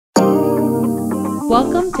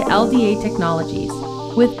Welcome to LDA Technologies.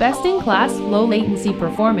 With best-in-class low-latency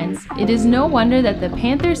performance, it is no wonder that the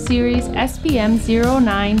Panther Series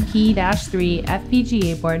SPM09P-3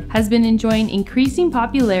 FPGA board has been enjoying increasing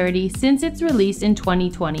popularity since its release in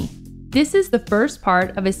 2020. This is the first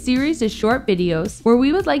part of a series of short videos where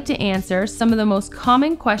we would like to answer some of the most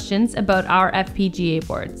common questions about our FPGA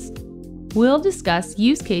boards. We'll discuss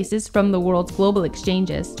use cases from the world's global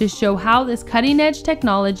exchanges to show how this cutting-edge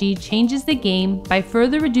technology changes the game by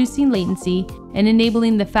further reducing latency and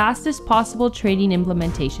enabling the fastest possible trading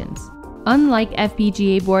implementations. Unlike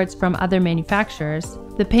FPGA boards from other manufacturers,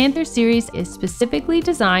 the Panther series is specifically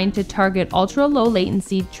designed to target ultra-low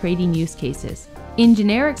latency trading use cases. In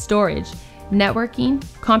generic storage, networking,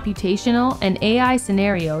 computational, and AI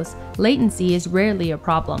scenarios, latency is rarely a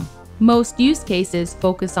problem. Most use cases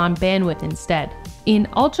focus on bandwidth instead. In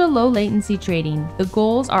ultra-low latency trading, the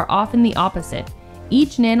goals are often the opposite.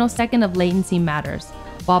 Each nanosecond of latency matters,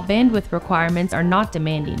 while bandwidth requirements are not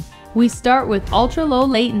demanding. We start with ultra-low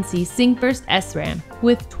latency sync-burst SRAM.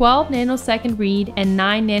 With 12 nanosecond read and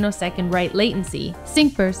 9 nanosecond write latency,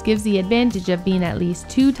 sync-burst gives the advantage of being at least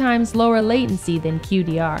 2 times lower latency than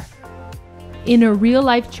QDR. In a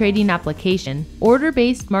real-life trading application,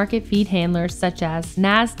 order-based market feed handlers such as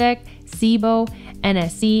NASDAQ, SIBO,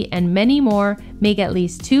 NSE, and many more make at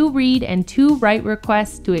least 2 read and 2 write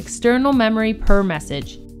requests to external memory per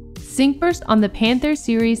message. Sync-burst on the Panther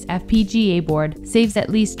series FPGA board saves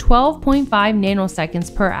at least 12.5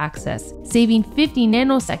 nanoseconds per access, saving 50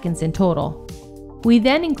 nanoseconds in total. We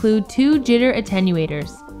then include 2 jitter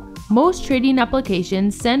attenuators. Most trading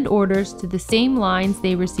applications send orders to the same lines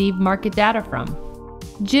they receive market data from.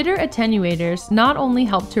 Jitter attenuators not only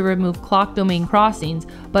help to remove clock domain crossings,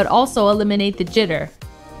 but also eliminate the jitter.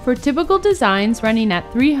 For typical designs running at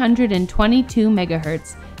 322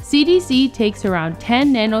 MHz, CDC takes around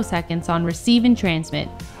 10 nanoseconds on receive and transmit,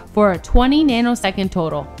 for a 20 nanosecond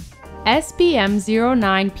total.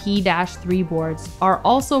 SPM09P-3 boards are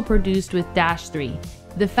also produced with -3,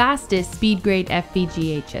 the fastest speed-grade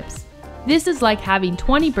FPGA chips. This is like having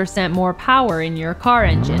 20% more power in your car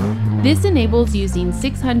engine. This enables using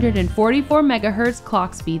 644 MHz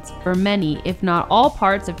clock speeds for many, if not all,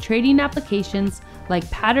 parts of trading applications like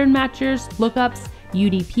pattern matchers, lookups,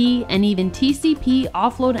 UDP, and even TCP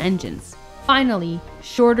offload engines. Finally,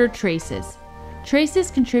 shorter traces.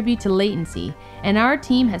 Traces contribute to latency, and our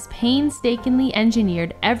team has painstakingly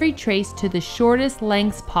engineered every trace to the shortest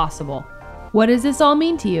lengths possible. What does this all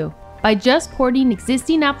mean to you? By just porting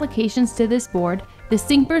existing applications to this board, the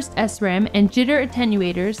sync-burst SRAM and jitter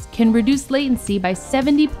attenuators can reduce latency by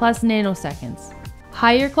 70+ nanoseconds.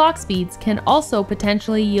 Higher clock speeds can also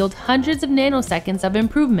potentially yield hundreds of nanoseconds of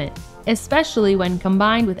improvement, especially when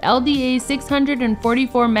combined with LDA's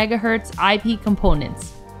 644 MHz IP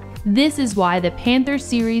components. This is why the Panther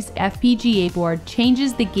series FPGA board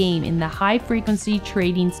changes the game in the high-frequency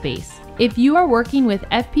trading space. If you are working with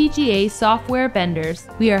FPGA software vendors,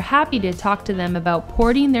 we are happy to talk to them about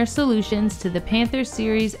porting their solutions to the Panther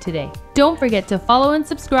series today. Don't forget to follow and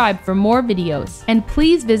subscribe for more videos, and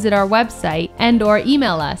please visit our website and/or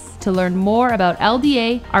email us to learn more about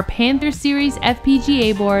LDA, our Panther series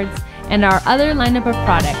FPGA boards, and our other lineup of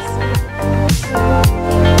products.